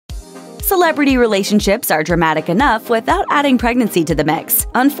Celebrity relationships are dramatic enough without adding pregnancy to the mix.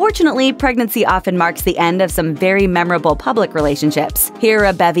 Unfortunately, pregnancy often marks the end of some very memorable public relationships. Here are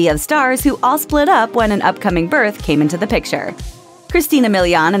a bevy of stars who all split up when an upcoming birth came into the picture. Christina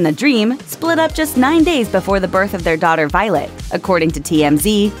Millian and The Dream split up just 9 days before the birth of their daughter Violet. According to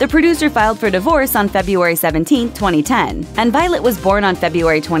TMZ, the producer filed for divorce on February 17, 2010, and Violet was born on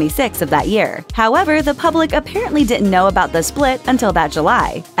February 26 of that year. However, the public apparently didn't know about the split until that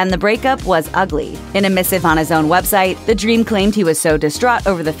July, and the breakup was ugly. In a missive on his own website, The Dream claimed he was so distraught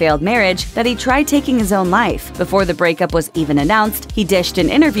over the failed marriage that he tried taking his own life. Before the breakup was even announced, he dished in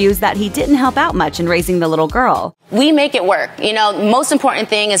interviews that he didn't help out much in raising the little girl. We make it work. Most important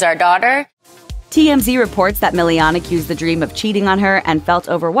thing is our daughter. TMZ reports that Millian accused The Dream of cheating on her and felt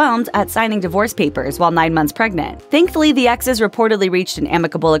overwhelmed at signing divorce papers while 9 months pregnant. Thankfully, the exes reportedly reached an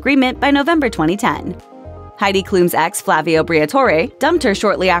amicable agreement by November 2010. Heidi Klum's ex, Flavio Briatore, dumped her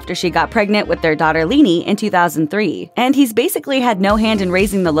shortly after she got pregnant with their daughter Leanie in 2003, and he's basically had no hand in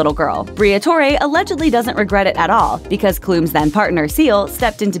raising the little girl. Briatore allegedly doesn't regret it at all, because Klum's then-partner Seal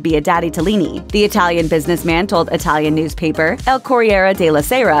stepped in to be a daddy to Leanie. The Italian businessman told Italian newspaper El Corriere della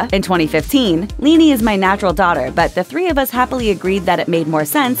Sera in 2015, "Leanie is my natural daughter, but the three of us happily agreed that it made more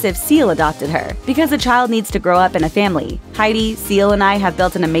sense if Seal adopted her, because a child needs to grow up in a family. Heidi, Seal, and I have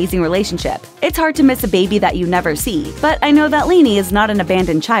built an amazing relationship. It's hard to miss a baby that you never see, but I know that Leanie is not an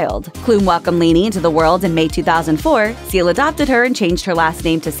abandoned child." Klum welcomed Leanie into the world in May 2004, Seal adopted her and changed her last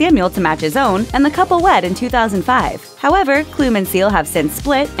name to Samuel to match his own, and the couple wed in 2005. However, Klum and Seal have since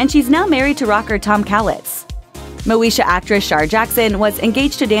split, and she's now married to rocker Tom Cowlitz. Moesha actress Shar Jackson was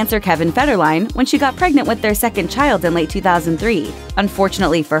engaged to dancer Kevin Federline when she got pregnant with their second child in late 2003.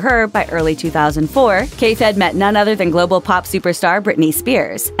 Unfortunately for her, by early 2004, K-Fed met none other than global pop superstar Britney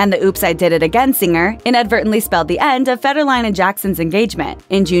Spears, and the Oops I Did It Again singer inadvertently spelled the end of Federline and Jackson's engagement.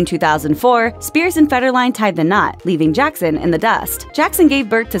 In June 2004, Spears and Federline tied the knot, leaving Jackson in the dust. Jackson gave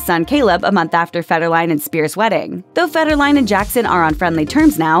birth to son Caleb a month after Federline and Spears' wedding. Though Federline and Jackson are on friendly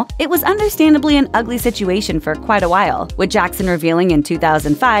terms now, it was understandably an ugly situation for quite a while, with Jackson revealing in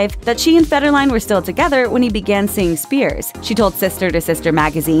 2005 that she and Federline were still together when he began seeing Spears. She told Sister to Sister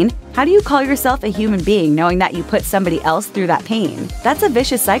magazine, "How do you call yourself a human being knowing that you put somebody else through that pain? That's a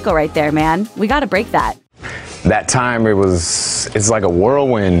vicious cycle right there, man. We gotta break that." That time it's like a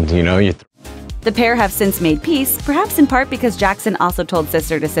whirlwind, The pair have since made peace, perhaps in part because Jackson also told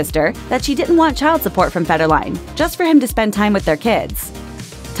Sister to Sister that she didn't want child support from Federline, just for him to spend time with their kids.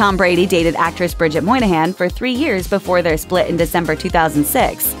 Tom Brady dated actress Bridget Moynahan for 3 years before their split in December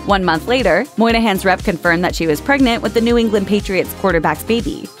 2006. 1 month later, Moynahan's rep confirmed that she was pregnant with the New England Patriots quarterback's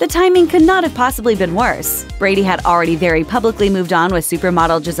baby. The timing could not have possibly been worse. Brady had already very publicly moved on with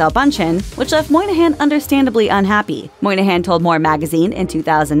supermodel Gisele Bündchen, which left Moynahan understandably unhappy. Moynahan told More magazine in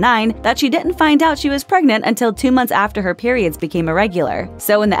 2009 that she didn't find out she was pregnant until 2 months after her periods became irregular.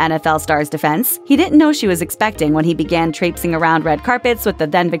 So in the NFL star's defense, he didn't know she was expecting when he began traipsing around red carpets with the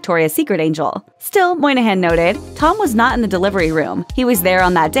then Victoria's Secret angel. Still, Moynahan noted, Tom was not in the delivery room. He was there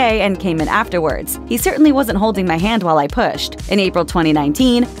on that day and came in afterwards. He certainly wasn't holding my hand while I pushed. In April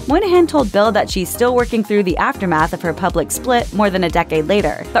 2019, Moynahan told Bill that she's still working through the aftermath of her public split more than a decade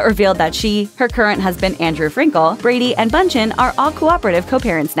later, but revealed that she, her current husband Andrew Frinkle, Brady, and Bündchen are all cooperative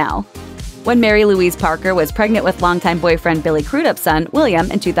co-parents now. When Mary-Louise Parker was pregnant with longtime boyfriend Billy Crudup's son,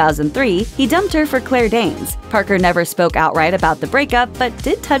 William, in 2003, he dumped her for Claire Danes. Parker never spoke outright about the breakup, but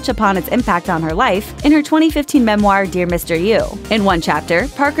did touch upon its impact on her life in her 2015 memoir, Dear Mr. You. In one chapter,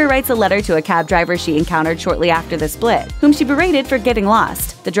 Parker writes a letter to a cab driver she encountered shortly after the split, whom she berated for getting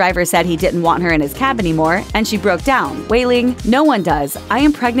lost. The driver said he didn't want her in his cab anymore, and she broke down, wailing, "No one does. I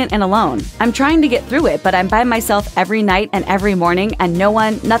am pregnant and alone. I'm trying to get through it, but I'm by myself every night and every morning, and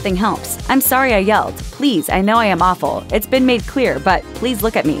nothing helps. I'm sorry I yelled. Please, I know I am awful. It's been made clear, but please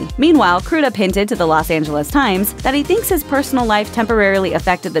look at me." Meanwhile, Crudup hinted to the Los Angeles Times that he thinks his personal life temporarily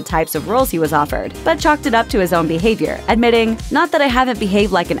affected the types of roles he was offered, but chalked it up to his own behavior, admitting, "Not that I haven't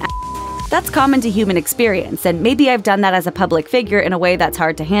behaved like an That's common to human experience, and maybe I've done that as a public figure in a way that's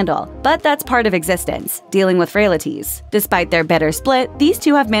hard to handle. But that's part of existence, dealing with frailties." Despite their bitter split, these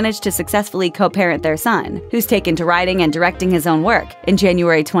two have managed to successfully co-parent their son, who's taken to writing and directing his own work. In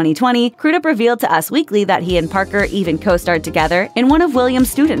January 2020, Crudup revealed to Us Weekly that he and Parker even co-starred together in one of William's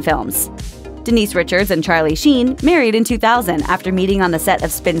student films. Denise Richards and Charlie Sheen married in 2000 after meeting on the set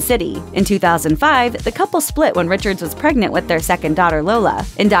of Spin City. In 2005, the couple split when Richards was pregnant with their second daughter, Lola.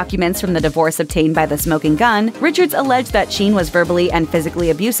 In documents from the divorce obtained by the Smoking Gun, Richards alleged that Sheen was verbally and physically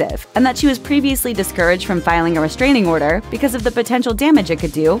abusive, and that she was previously discouraged from filing a restraining order because of the potential damage it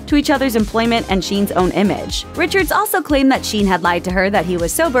could do to each other's employment and Sheen's own image. Richards also claimed that Sheen had lied to her that he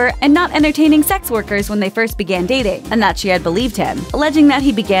was sober and not entertaining sex workers when they first began dating, and that she had believed him, alleging that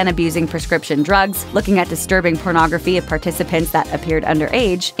he began abusing prescription drugs, looking at disturbing pornography of participants that appeared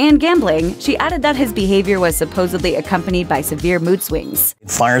underage, and gambling. She added that his behavior was supposedly accompanied by severe mood swings.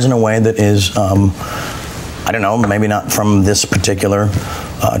 It fires in a way that is, I don't know, maybe not from this particular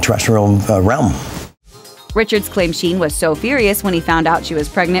terrestrial realm. Richards claimed Sheen was so furious when he found out she was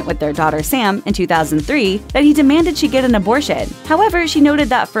pregnant with their daughter Sam in 2003 that he demanded she get an abortion. However, she noted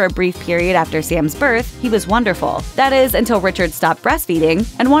that for a brief period after Sam's birth, he was wonderful. That is, until Richards stopped breastfeeding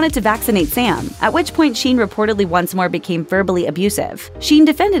and wanted to vaccinate Sam, at which point Sheen reportedly once more became verbally abusive. Sheen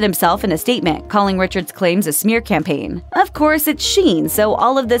defended himself in a statement, calling Richards' claims a smear campaign. Of course, it's Sheen, so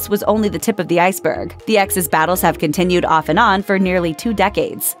all of this was only the tip of the iceberg. The ex's battles have continued off and on for nearly 2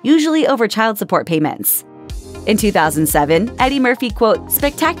 decades, usually over child support payments. In 2007, Eddie Murphy, quote,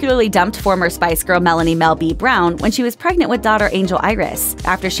 spectacularly dumped former Spice Girl Melanie Mel B. Brown when she was pregnant with daughter Angel Iris,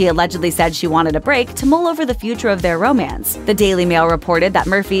 after she allegedly said she wanted a break to mull over the future of their romance. The Daily Mail reported that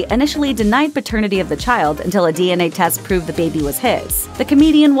Murphy initially denied paternity of the child until a DNA test proved the baby was his. The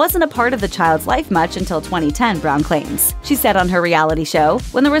comedian wasn't a part of the child's life much until 2010, Brown claims. She said on her reality show,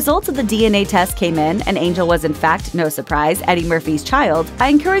 when the results of the DNA test came in and Angel was in fact, no surprise, Eddie Murphy's child, I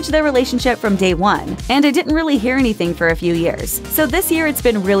encouraged their relationship from day one, and I didn't really hear anything for a few years. So this year it's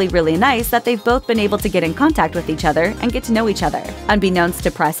been really nice that they've both been able to get in contact with each other and get to know each other. Unbeknownst to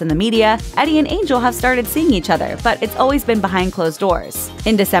press and the media, Eddie and Angel have started seeing each other, but it's always been behind closed doors.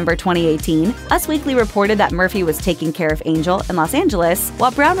 In December 2018, Us Weekly reported that Murphy was taking care of Angel in Los Angeles,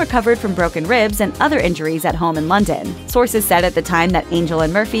 while Brown recovered from broken ribs and other injuries at home in London. Sources said at the time that Angel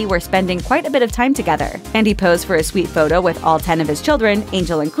and Murphy were spending quite a bit of time together, and he posed for a sweet photo with all 10 of his children,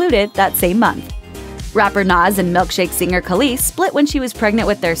 Angel included, that same month. Rapper Nas and milkshake singer Khloe split when she was pregnant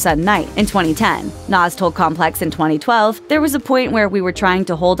with their son Knight in 2010. Nas told Complex in 2012, "There was a point where we were trying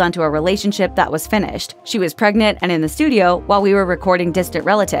to hold onto a relationship that was finished. She was pregnant and in the studio while we were recording Distant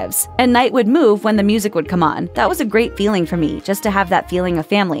Relatives. And Knight would move when the music would come on. That was a great feeling for me, just to have that feeling of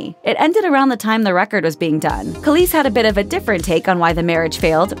family. It ended around the time the record was being done." Khalees had a bit of a different take on why the marriage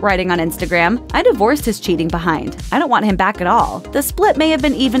failed, writing on Instagram, "I divorced his cheating behind. I don't want him back at all." The split may have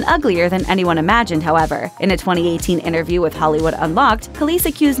been even uglier than anyone imagined, however. In a 2018 interview with Hollywood Unlocked, Khalees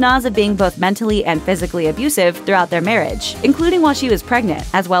accused Nas of being both mentally and physically abusive throughout their marriage, including while she was pregnant,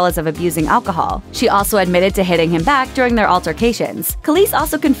 as well as of abusing alcohol. She also admitted to hitting him back during their altercations. Khalees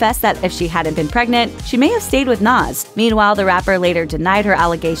also confessed that if she hadn't been pregnant, she may have stayed with Nas. Meanwhile, the rapper later denied her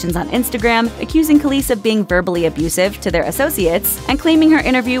allegations on Instagram, accusing Khalees of being verbally abusive to their associates and claiming her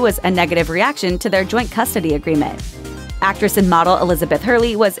interview was a negative reaction to their joint custody agreement. Actress and model Elizabeth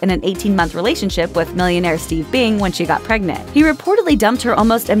Hurley was in an 18-month relationship with millionaire Steve Bing when she got pregnant. He reportedly dumped her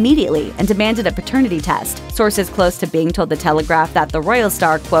almost immediately and demanded a paternity test. Sources close to Bing told The Telegraph that the royal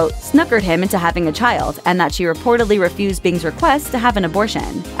star, quote, snookered him into having a child, and that she reportedly refused Bing's request to have an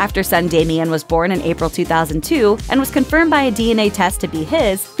abortion. After son Damien was born in April 2002 and was confirmed by a DNA test to be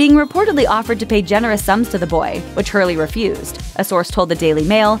his, Bing reportedly offered to pay generous sums to the boy, which Hurley refused. A source told the Daily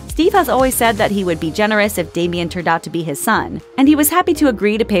Mail, Steve has always said that he would be generous if Damien turned out to be his son, and he was happy to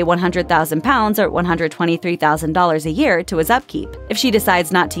agree to pay £100,000 or $123,000 a year to his upkeep. If she decides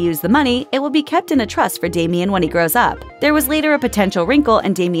not to use the money, it will be kept in a trust for Damien when he grows up. There was later a potential wrinkle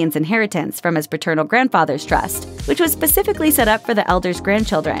in Damien's inheritance from his paternal grandfather's trust, which was specifically set up for the elder's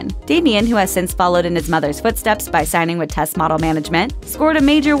grandchildren. Damien, who has since followed in his mother's footsteps by signing with Test Model Management, scored a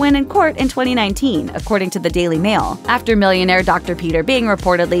major win in court in 2019, according to the Daily Mail, after millionaire Dr. Peter Bing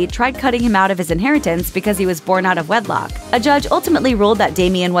reportedly tried cutting him out of his inheritance because he was born out of wedlock. A judge ultimately ruled that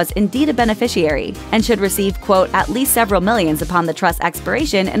Damien was indeed a beneficiary and should receive, quote, at least several millions upon the trust's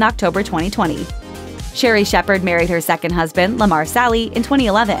expiration in October 2020. Sherri Shepherd married her second husband, Lamar Sally, in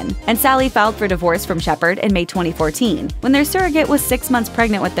 2011, and Sally filed for divorce from Shepherd in May 2014, when their surrogate was 6 months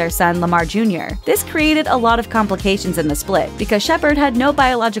pregnant with their son, Lamar Jr. This created a lot of complications in the split, because Shepherd had no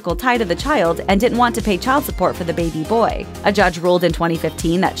biological tie to the child and didn't want to pay child support for the baby boy. A judge ruled in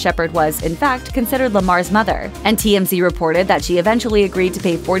 2015 that Shepherd was, in fact, considered Lamar's mother, and TMZ reported that she eventually agreed to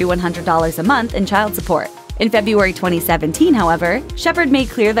pay $4,100 a month in child support. In February 2017, however, Shepherd made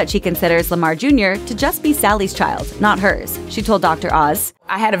clear that she considers Lamar Jr. to just be Sally's child, not hers. She told Dr. Oz,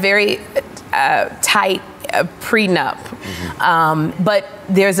 I had a very tight prenup, but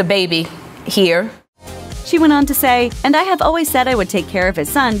there's a baby here. She went on to say, "And I have always said I would take care of his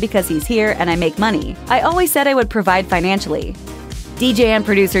son because he's here and I make money. I always said I would provide financially." DJ and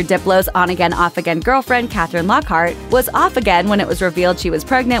producer Diplo's on-again, off-again girlfriend, Catherine Lockhart, was off again when it was revealed she was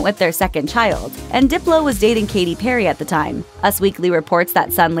pregnant with their second child, and Diplo was dating Katy Perry at the time. Us Weekly reports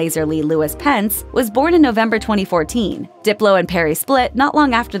that son Laser Lee Lewis Pence was born in November 2014. Diplo and Perry split not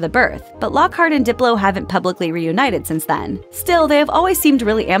long after the birth, but Lockhart and Diplo haven't publicly reunited since then. Still, they have always seemed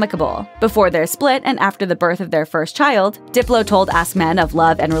really amicable. Before their split and after the birth of their first child, Diplo told Ask Men of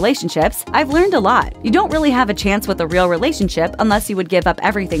Love and Relationships, "I've learned a lot. You don't really have a chance with a real relationship unless you would give up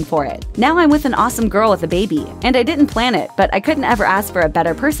everything for it. Now I'm with an awesome girl with a baby, and I didn't plan it, but I couldn't ever ask for a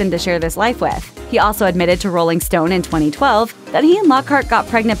better person to share this life with." He also admitted to Rolling Stone in 2012 that he and Lockhart got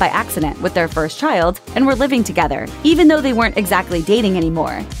pregnant by accident with their first child and were living together, even though they weren't exactly dating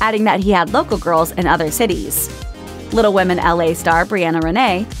anymore, adding that he had local girls in other cities. Little Women LA star Brianna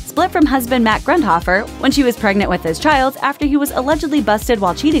Renee split from husband Matt Grundhofer when she was pregnant with his child after he was allegedly busted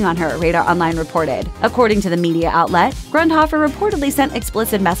while cheating on her, Radar Online reported. According to the media outlet, Grundhofer reportedly sent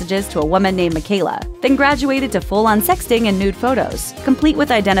explicit messages to a woman named Michaela, then graduated to full-on sexting and nude photos, complete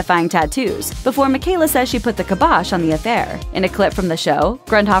with identifying tattoos, before Michaela says she put the kibosh on the affair. In a clip from the show,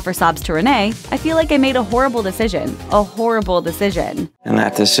 Grundhofer sobs to Renee, "I feel like I made a horrible decision. A horrible decision." And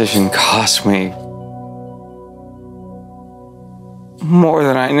that decision cost me more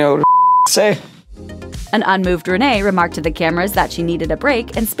than I know to say. An unmoved Renee remarked to the cameras that she needed a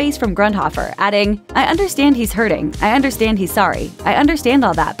break and space from Grundhofer, adding, "I understand he's hurting. I understand he's sorry. I understand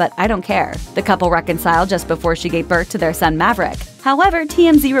all that, but I don't care." The couple reconciled just before she gave birth to their son Maverick. However,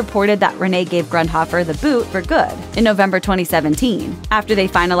 TMZ reported that Renee gave Grundhofer the boot for good in November 2017, after they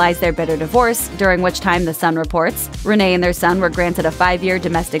finalized their bitter divorce, during which time The Sun reports Renee and their son were granted a 5-year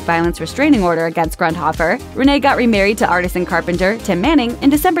domestic violence restraining order against Grundhofer. Renee got remarried to artist and carpenter Tim Manning in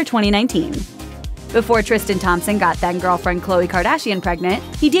December 2019. Before Tristan Thompson got then-girlfriend Khloe Kardashian pregnant,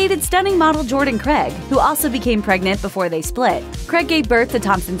 he dated stunning model Jordan Craig, who also became pregnant before they split. Craig gave birth to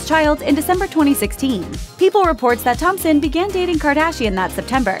Thompson's child in December 2016. People reports that Thompson began dating Kardashian that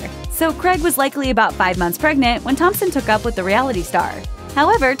September, so Craig was likely about 5 months pregnant when Thompson took up with the reality star.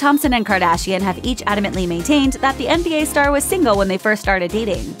 However, Thompson and Kardashian have each adamantly maintained that the NBA star was single when they first started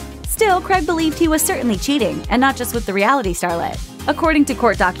dating. Still, Craig believed he was certainly cheating, and not just with the reality starlet. According to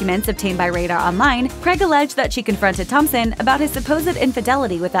court documents obtained by Radar Online, Craig alleged that she confronted Thompson about his supposed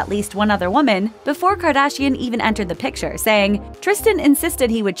infidelity with at least one other woman before Kardashian even entered the picture, saying, "Tristan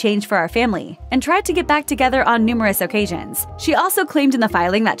insisted he would change for our family," and tried to get back together on numerous occasions. She also claimed in the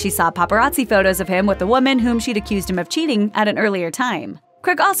filing that she saw paparazzi photos of him with a woman whom she'd accused him of cheating at an earlier time.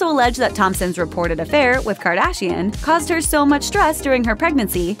 Craig also alleged that Thompson's reported affair with Kardashian caused her so much stress during her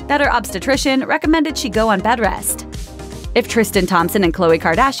pregnancy that her obstetrician recommended she go on bed rest. If Tristan Thompson and Khloe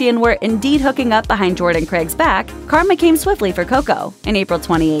Kardashian were indeed hooking up behind Jordan Craig's back, karma came swiftly for Coco. In April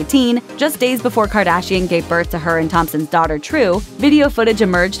 2018, just days before Kardashian gave birth to her and Thompson's daughter True, video footage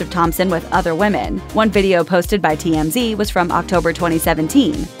emerged of Thompson with other women. One video posted by TMZ was from October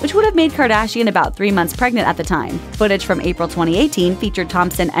 2017, which would have made Kardashian about 3 months pregnant at the time. Footage from April 2018 featured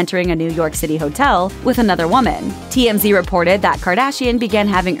Thompson entering a New York City hotel with another woman. TMZ reported that Kardashian began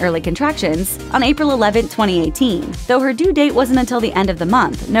having early contractions on April 11, 2018, though her due date wasn't until the end of the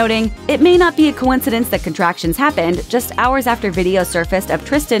month, noting, "It may not be a coincidence that contractions happened just hours after video surfaced of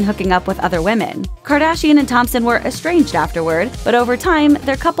Tristan hooking up with other women." Kardashian and Thompson were estranged afterward, but over time,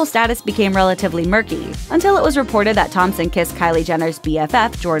 their couple status became relatively murky, until it was reported that Thompson kissed Kylie Jenner's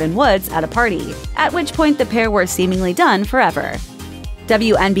BFF Jordan Woods at a party, at which point the pair were seemingly done forever.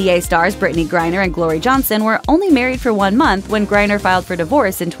 WNBA stars Britney Griner and Glory Johnson were only married for 1 month when Griner filed for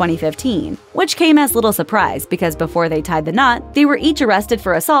divorce in 2015, which came as little surprise because before they tied the knot, they were each arrested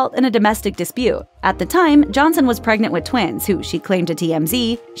for assault in a domestic dispute. At the time, Johnson was pregnant with twins who, she claimed to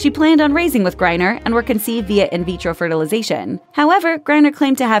TMZ, she planned on raising with Griner and were conceived via in vitro fertilization. However, Griner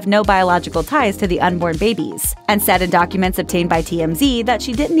claimed to have no biological ties to the unborn babies, and said in documents obtained by TMZ that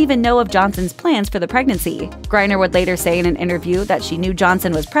she didn't even know of Johnson's plans for the pregnancy. Griner would later say in an interview that she knew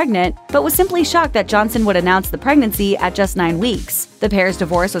Johnson was pregnant, but was simply shocked that Johnson would announce the pregnancy at just 9 weeks. The pair's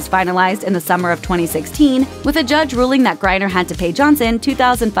divorce was finalized in the summer of 2016, with a judge ruling that Griner had to pay Johnson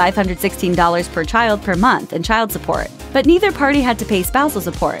 $2,516 per child per month in child support, but neither party had to pay spousal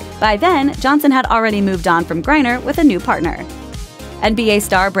support. By then, Johnson had already moved on from Griner with a new partner. NBA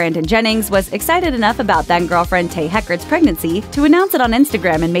star Brandon Jennings was excited enough about then-girlfriend Tay Heckard's pregnancy to announce it on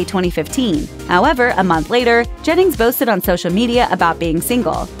Instagram in May 2015. However, a month later, Jennings boasted on social media about being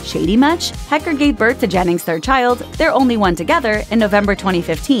single. Shady much? Hecker gave birth to Jennings' third child, their only one together, in November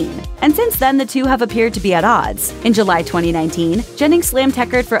 2015. And since then, the two have appeared to be at odds. In July 2019, Jennings slammed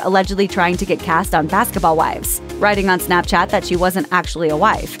Hecker for allegedly trying to get cast on Basketball Wives, writing on Snapchat that she wasn't actually a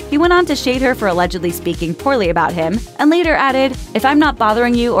wife. He went on to shade her for allegedly speaking poorly about him, and later added, "If I'm not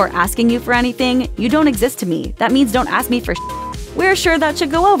bothering you or asking you for anything, you don't exist to me. That means don't ask me for shit." We're sure that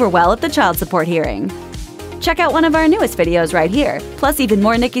should go over well at the child support hearing. Check out one of our newest videos right here. Plus, even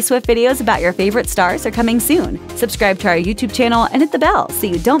more Nicki Swift videos about your favorite stars are coming soon. Subscribe to our YouTube channel and hit the bell so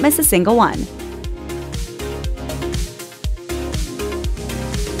you don't miss a single one.